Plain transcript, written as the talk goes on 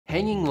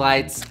Hanging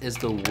lights is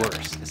the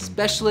worst,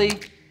 especially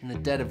in the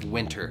dead of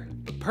winter.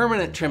 But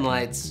permanent trim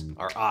lights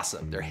are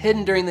awesome. They're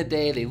hidden during the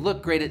day, they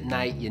look great at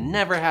night, you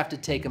never have to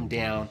take them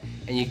down,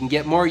 and you can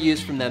get more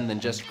use from them than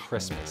just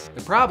Christmas.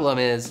 The problem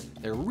is,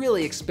 they're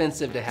really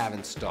expensive to have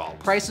installed.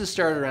 Prices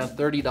start around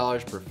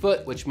 $30 per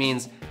foot, which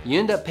means you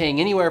end up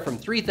paying anywhere from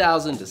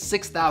 $3,000 to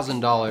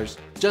 $6,000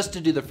 just to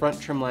do the front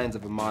trim lines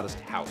of a modest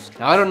house.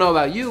 Now, I don't know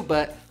about you,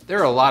 but there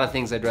are a lot of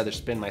things I'd rather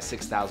spend my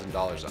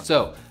 $6,000 on.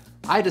 So,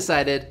 I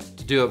decided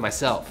to do it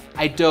myself.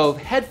 I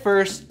dove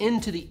headfirst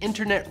into the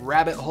internet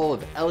rabbit hole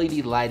of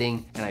LED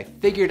lighting, and I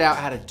figured out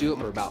how to do it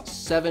for about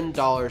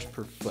 $7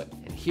 per foot.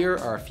 And here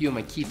are a few of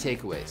my key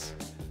takeaways.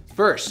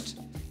 First,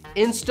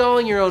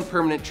 installing your own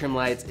permanent trim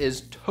lights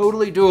is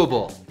totally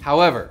doable.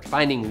 However,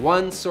 finding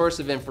one source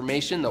of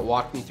information that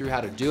walked me through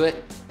how to do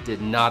it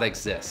did not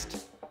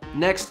exist.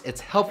 Next, it's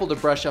helpful to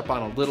brush up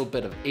on a little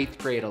bit of 8th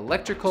grade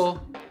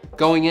electrical.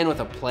 Going in with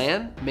a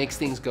plan makes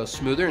things go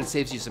smoother and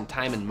saves you some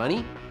time and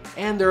money.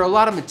 And there are a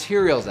lot of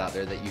materials out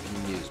there that you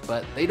can use,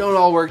 but they don't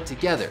all work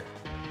together.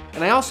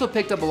 And I also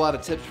picked up a lot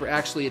of tips for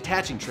actually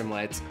attaching trim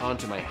lights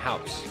onto my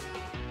house.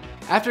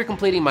 After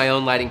completing my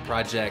own lighting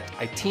project,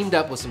 I teamed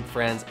up with some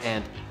friends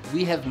and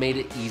we have made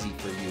it easy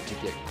for you to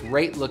get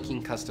great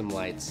looking custom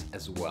lights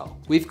as well.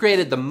 We've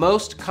created the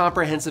most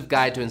comprehensive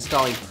guide to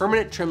installing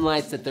permanent trim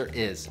lights that there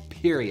is,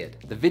 period.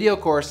 The video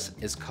course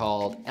is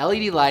called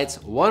LED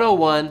Lights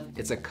 101.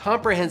 It's a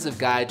comprehensive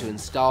guide to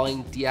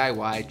installing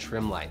DIY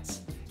trim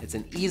lights. It's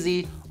an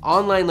easy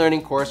online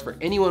learning course for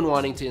anyone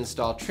wanting to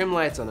install trim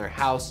lights on their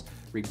house,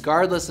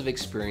 regardless of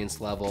experience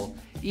level.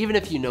 Even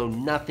if you know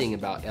nothing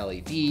about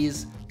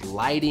LEDs,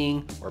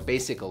 lighting, or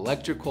basic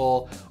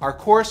electrical, our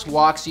course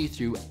walks you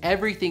through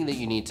everything that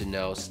you need to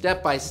know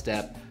step by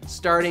step,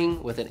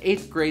 starting with an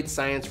 8th grade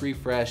science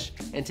refresh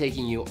and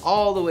taking you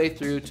all the way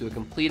through to a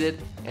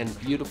completed and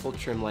beautiful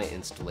trim light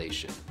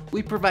installation.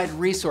 We provide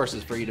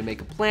resources for you to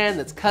make a plan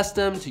that's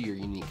custom to your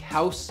unique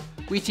house.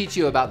 We teach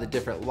you about the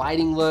different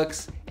lighting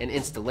looks and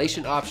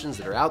installation options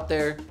that are out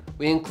there.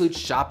 We include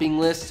shopping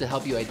lists to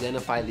help you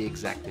identify the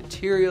exact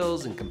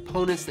materials and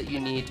components that you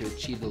need to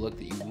achieve the look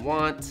that you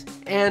want.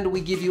 And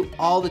we give you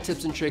all the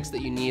tips and tricks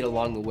that you need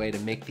along the way to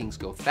make things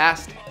go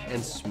fast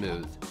and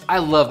smooth. I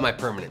love my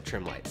permanent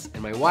trim lights,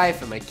 and my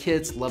wife and my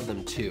kids love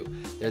them too.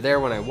 They're there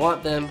when I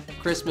want them: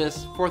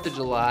 Christmas, 4th of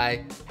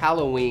July,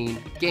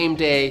 Halloween, game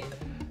day.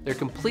 They're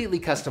completely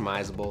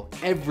customizable.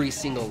 Every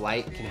single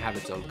light can have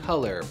its own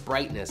color,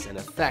 brightness, and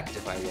effect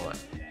if I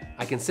want.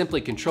 I can simply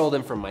control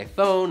them from my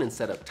phone and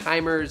set up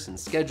timers and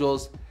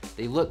schedules.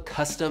 They look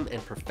custom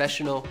and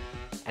professional.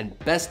 And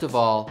best of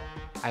all,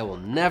 I will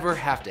never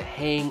have to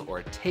hang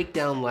or take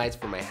down lights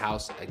for my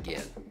house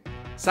again.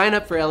 Sign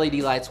up for LED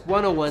Lights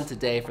 101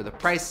 today for the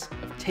price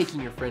of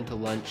taking your friend to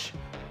lunch.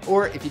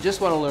 Or if you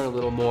just want to learn a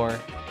little more,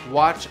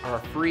 watch our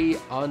free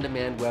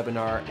on-demand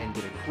webinar and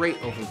get a great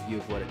overview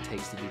of what it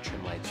takes to do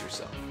trim lights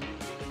yourself.